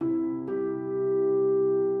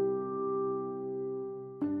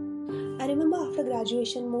I remember after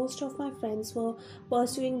graduation, most of my friends were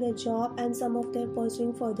pursuing their job and some of them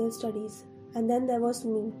pursuing further studies. And then there was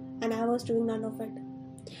me, and I was doing none of it.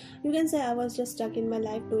 You can say I was just stuck in my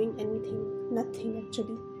life doing anything, nothing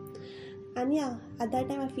actually. And yeah, at that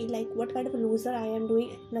time I feel like what kind of a loser I am,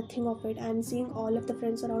 doing nothing of it, and seeing all of the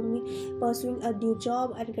friends around me pursuing a new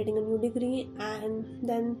job and getting a new degree, and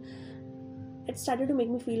then it started to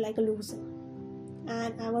make me feel like a loser.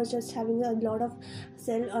 And I was just having a lot of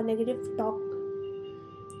negative talk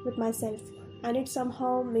with myself, and it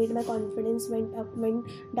somehow made my confidence went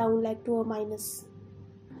down like to a minus.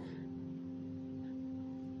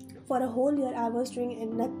 For a whole year I was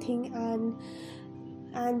doing nothing,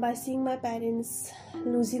 and by seeing my parents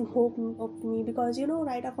losing hope of me, because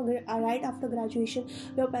right after graduation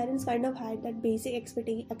your parents kind of had that basic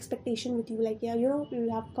expectation with you, like, yeah, you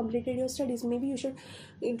have completed your studies, maybe you should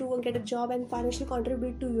to get a job and financially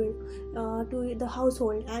contribute to to the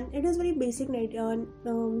household, and it is very basic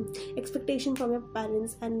expectation from your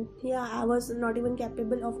parents. And yeah, I was not even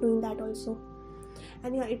capable of doing that also.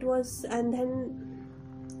 And yeah, it was, and then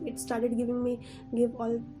it started give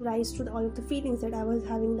all rise to all of the feelings that I was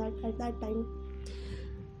having that at that time.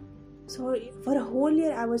 So for a whole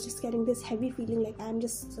year I was just getting this heavy feeling like I'm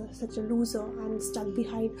just such a loser. I'm stuck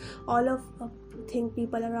behind all of think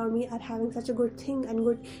people around me are having such a good thing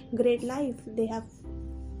and great life, they have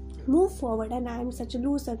moved forward, and I'm such a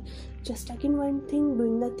loser, just stuck in one thing,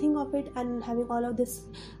 doing nothing of it, and having all of this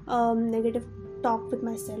negative talk with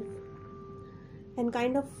myself. And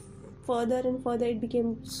kind of further and further it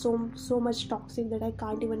became so much toxic that I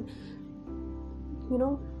can't even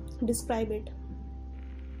describe it.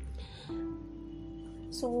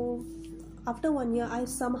 So after 1 year I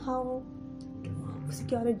somehow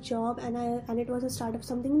secured a job, and it was a start of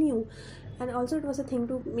something new, and also it was a thing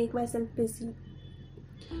to make myself busy.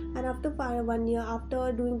 And after 1 year,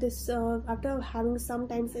 after doing this, after having some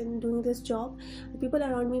times in doing this job, people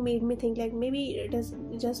around me made me think like maybe it is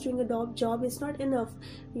just doing a job is not enough,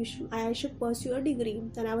 I should pursue a degree.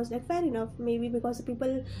 And I was like, fair enough, maybe because the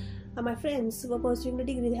people my friends were pursuing the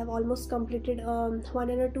degree, they have almost completed 2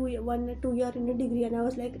 year in a degree. And I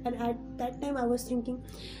was like, and at that time I was thinking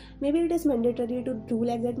maybe it is mandatory to do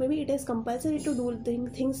like that, maybe it is compulsory to do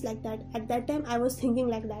things like that. At that time I was thinking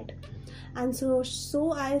like that. And so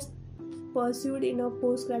I pursued in a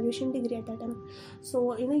post-graduation degree at that time.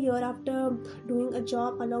 So in a year after doing a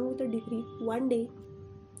job along with a degree, one day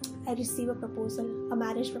I received a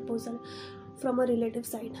marriage proposal from a relative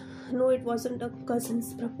side. No, it wasn't a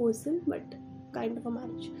cousin's proposal, but kind of a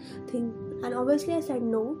marriage thing. And obviously I said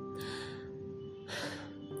no.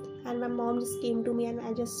 And my mom just came to me and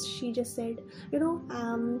she just said, you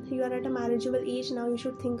are at a marriageable age now, you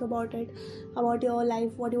should think about it, about your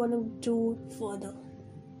life, what you want to do further.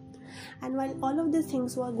 And while all of these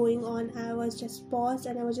things were going on, I was just paused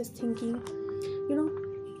and I was just thinking,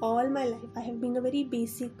 all my life I have been a very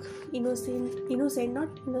basic not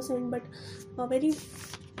innocent, but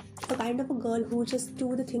a kind of a girl who just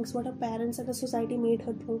do the things what her parents and the society made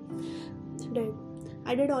her do.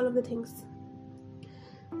 I did all of the things.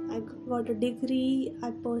 I got a degree,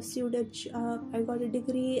 I pursued I got a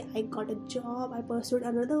degree, I got a job, I pursued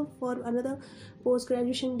another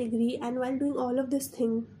post-graduation degree. And while doing all of this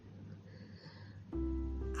thing,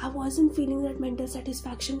 I wasn't feeling that mental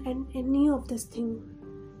satisfaction and any of this thing.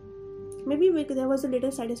 Maybe there was a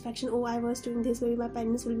little satisfaction, oh, I was doing this, maybe my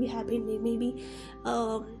parents will be happy, maybe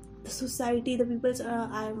the society, the people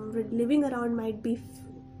I'm living around might be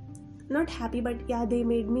not happy, but yeah, they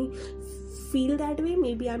made me feel that way,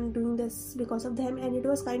 maybe I'm doing this because of them. And it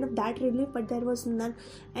was kind of that relief, but there was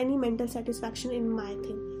any mental satisfaction in my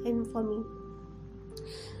thing and for me.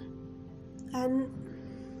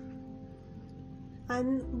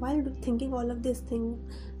 And while thinking all of this thing,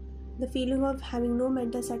 the feeling of having no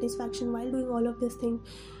mental satisfaction while doing all of this thing,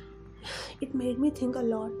 it made me think a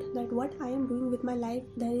lot that what I am doing with my life,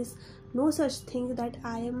 there is no such thing that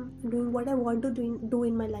I am doing what I want to do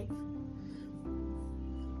in my life.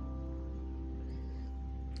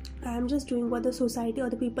 I am just doing what the society or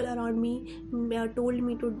the people around me told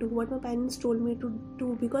me to do, what my parents told me to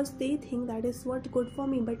do, because they think that is what's good for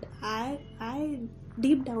me. But I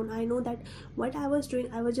deep down I know that what I was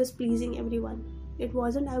doing, I was just pleasing everyone. It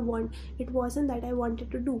wasn't that I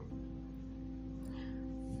wanted to do.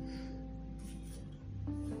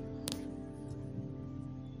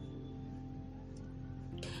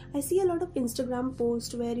 I see a lot of Instagram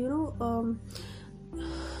posts where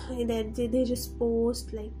they just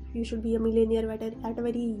post like you should be a millionaire at a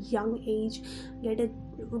very young age.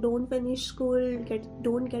 Don't finish school,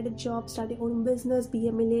 don't get a job, start your own business, be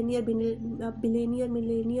a millionaire,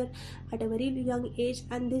 millionaire at a very young age.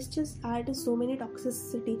 And this just adds so many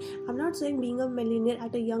toxicity. I'm not saying being a millionaire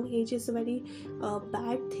at a young age is a very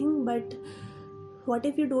bad thing, but what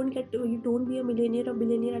if you don't be a millionaire or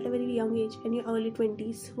billionaire at a very young age, in your early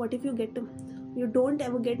 20s? What if you don't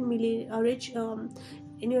ever get rich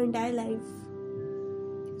in your entire life?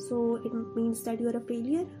 So it means that you are a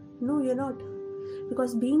failure? No, you're not,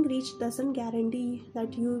 because being rich doesn't guarantee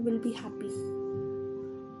that you will be happy.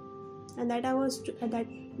 And that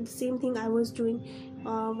the same thing I was doing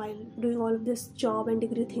while doing all of this job and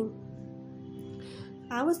degree thing.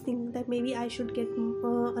 I was thinking that maybe I should get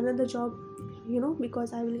another job,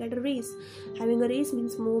 because I will get a raise. Having a raise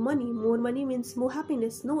means more money means more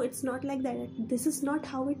happiness. No, it's not like that. This is not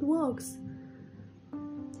how it works.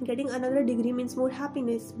 Getting another degree means more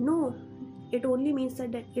happiness. No, it only means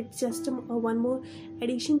that it's just one more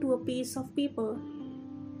addition to a piece of paper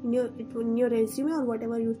in your resume, or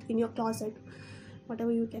whatever in your closet,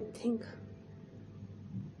 whatever you can think.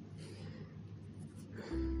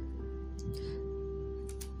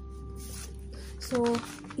 So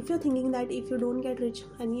if you're thinking that if you don't get rich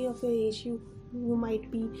any of your age, you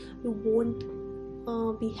won't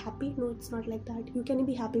be happy. No, it's not like that. You can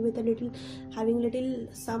be happy with having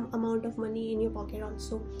some amount of money in your pocket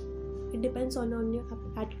also. It depends on your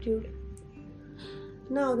attitude.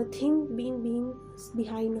 Now the thing being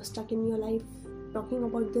behind or stuck in your life, talking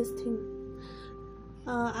about this thing,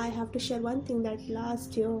 I have to share one thing that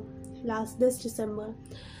this December,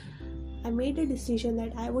 I made a decision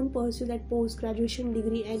that I won't pursue that post-graduation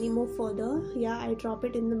degree anymore further. Yeah, I drop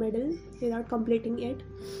it in the middle without completing it.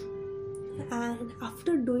 And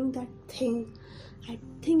after doing that thing, I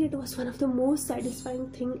think it was one of the most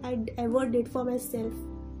satisfying thing I'd ever did for myself.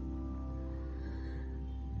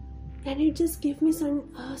 And it just gave me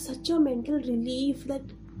such a mental relief that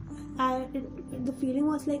the feeling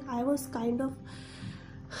was like I was kind of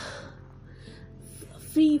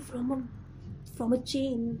free from a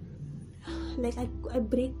chain. Like I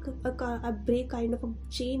break kind of a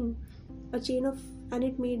chain of, and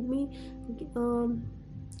it made me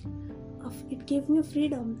it gave me a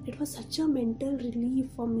freedom. It was such a mental relief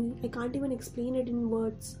for me. I can't even explain it in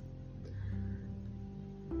words.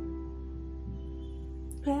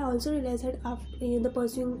 I also realized that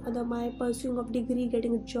after my pursuing of degree,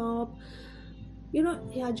 getting a job,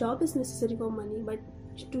 job is necessary for money, but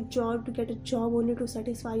to get a job only to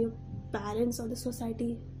satisfy your parents or the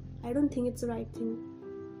society, I don't think it's the right thing.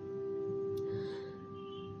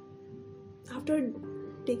 After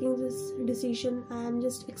taking this decision, I am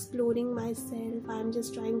just exploring myself. I am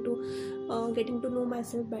just trying to getting to know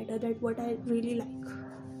myself better, that what I really like.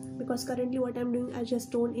 Because currently what I'm doing, I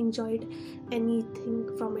just don't enjoy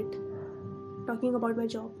anything from it. Talking about my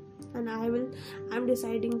job, and I'm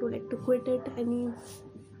deciding to quit it any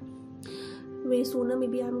way sooner.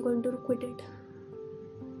 Maybe I'm going to quit it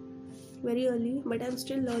very early, but I'm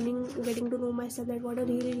still learning, getting to know myself, that what I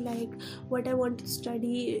really like, what I want to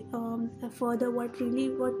study further, what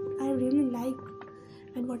I really like,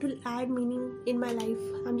 and what will add meaning in my life.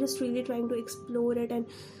 I'm just really trying to explore it, and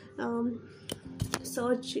I'm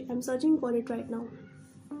searching for it right now.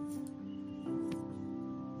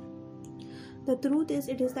 The truth is,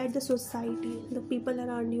 it is that the society, the people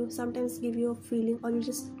around you sometimes give you a feeling, or you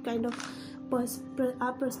just kind of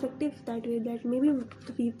our perspective that way, that maybe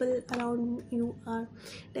the people around you are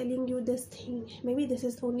telling you this thing, maybe this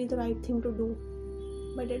is only the right thing to do,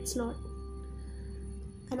 but it's not.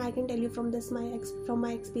 And I can tell you from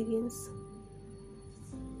my experience.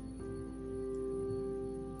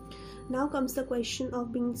 Now comes the question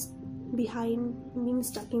of being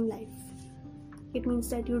stuck in life. It means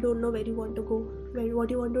that you don't know where you want to go, what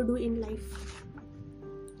you want to do in life.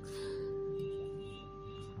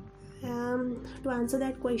 To answer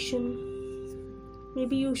that question,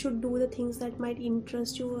 maybe you should do the things that might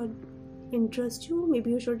interest you. Maybe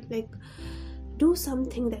you should do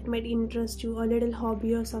something that might interest you, a little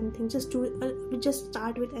hobby or something. Just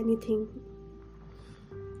start with anything.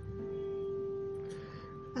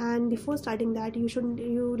 And before starting that,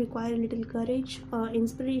 you require a little courage,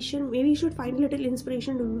 inspiration. Maybe you should find a little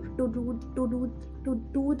inspiration to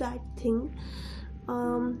do that thing.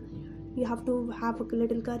 You have to have a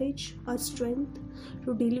little courage or strength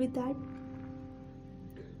to deal with that.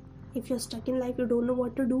 If you're stuck in life, you don't know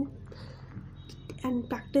what to do, and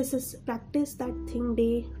practice that thing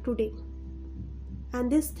day to day,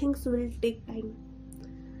 and these things will take time,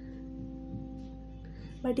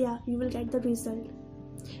 but yeah, you will get the result.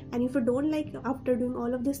 And if you don't like after doing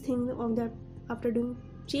all of these things,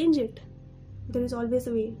 change it. There is always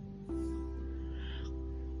a way.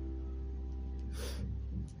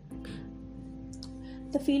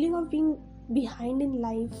 The feeling of being behind in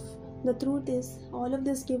life, the truth is, all of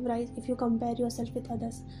this give rise if you compare yourself with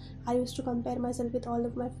others. I used to compare myself with all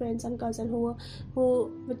of my friends and cousins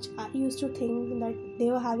which I used to think that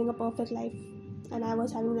they were having a perfect life and I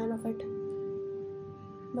was having none of it.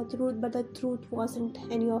 But the truth wasn't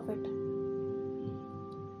any of it.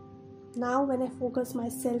 Now when I focus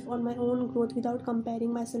myself on my own growth without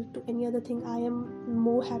comparing myself to any other thing, I am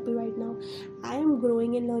more happy right now. I am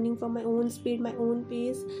growing and learning from my own speed, my own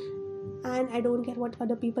pace, and I don't care what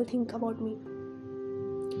other people think about me.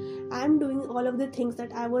 I am doing all of the things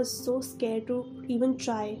that I was so scared to even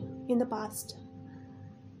try in the past.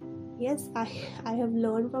 Yes, I have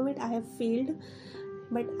learned from it, I have failed,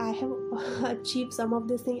 but I have achieved some of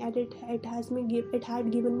this thing, and it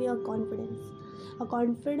had given me a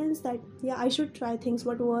confidence that I should try things.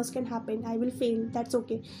 What worse can happen? I will fail, that's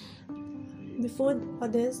okay. Before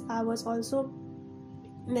this, I was also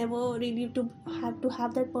never really to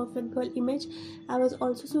have that perfect girl image. I was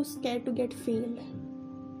also so scared to get failed,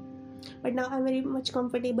 but now I'm very much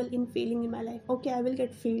comfortable in failing in my life. Okay, I will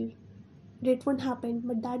get failed, it won't happen,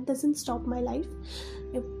 but that doesn't stop my life.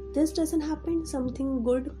 If this doesn't happen, something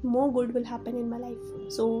more good will happen in my life,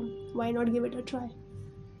 so why not give it a try?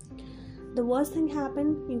 The worst thing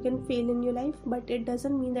happen, you can fail in your life, but it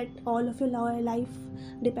doesn't mean that all of your life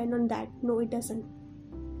depend on that. No, it doesn't.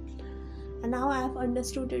 And now I have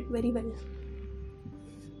understood it very well.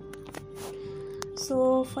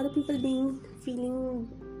 So for the people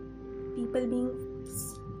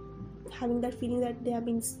having that feeling that they have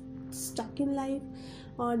been stuck in life,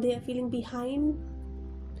 or they are feeling behind,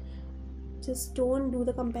 just don't do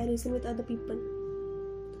the comparison with other people.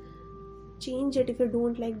 Change it if you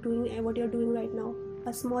don't like doing what you're doing right now.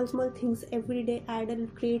 A small things every day add a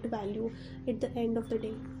great value at the end of the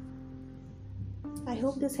day. I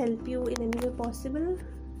hope this helped you in any way possible.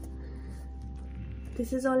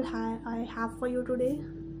 This is all I have for you today.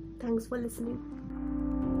 Thanks for listening.